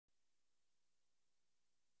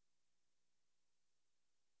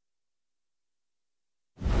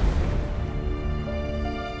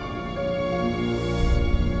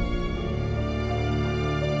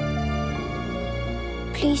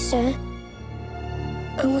Please, sir.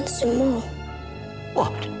 I want some more.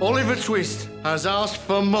 What? Oliver Twist has asked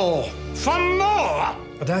for more. For more?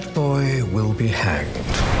 That boy will be hanged.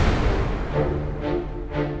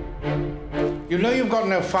 You know you've got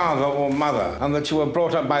no father or mother and that you were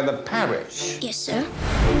brought up by the parish. Yes, sir.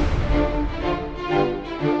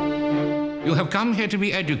 You have come here to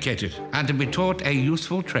be educated and to be taught a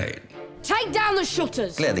useful trade. Take down the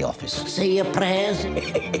shutters. Clear the office. Say your prayers.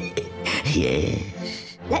 Yes.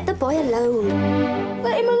 Let the boy alone.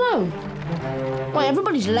 Let him alone. Why,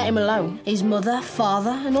 everybody's let him alone. His mother,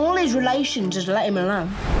 father, and all his relations just let him alone.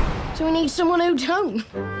 So we need someone who don't.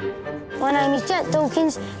 My name is Jack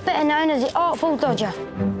Dawkins, better known as the Artful Dodger.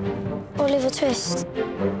 Oliver Twist.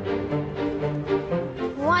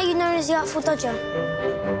 Why are you known as the Artful Dodger?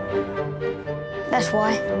 That's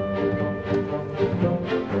why.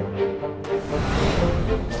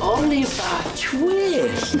 Oliver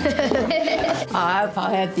Twist. I hope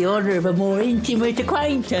I have the honour of a more intimate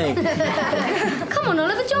acquaintance. Come on,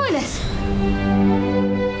 Oliver, join us.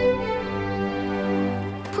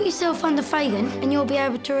 Put yourself under Fagin and you'll be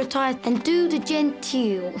able to retire and do the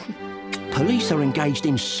genteel. Police are engaged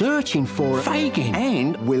in searching for Fagin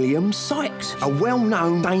and William Sykes, a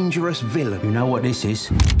well-known dangerous villain. You know what this is?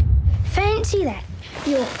 Fancy that.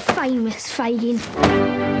 You're famous, Fagin.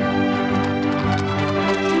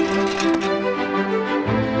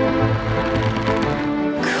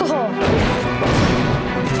 God.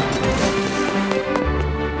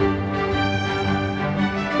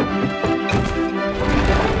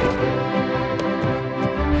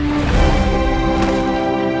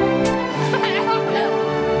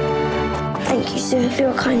 Thank you, sir, for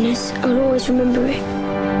your kindness. I'll always remember it.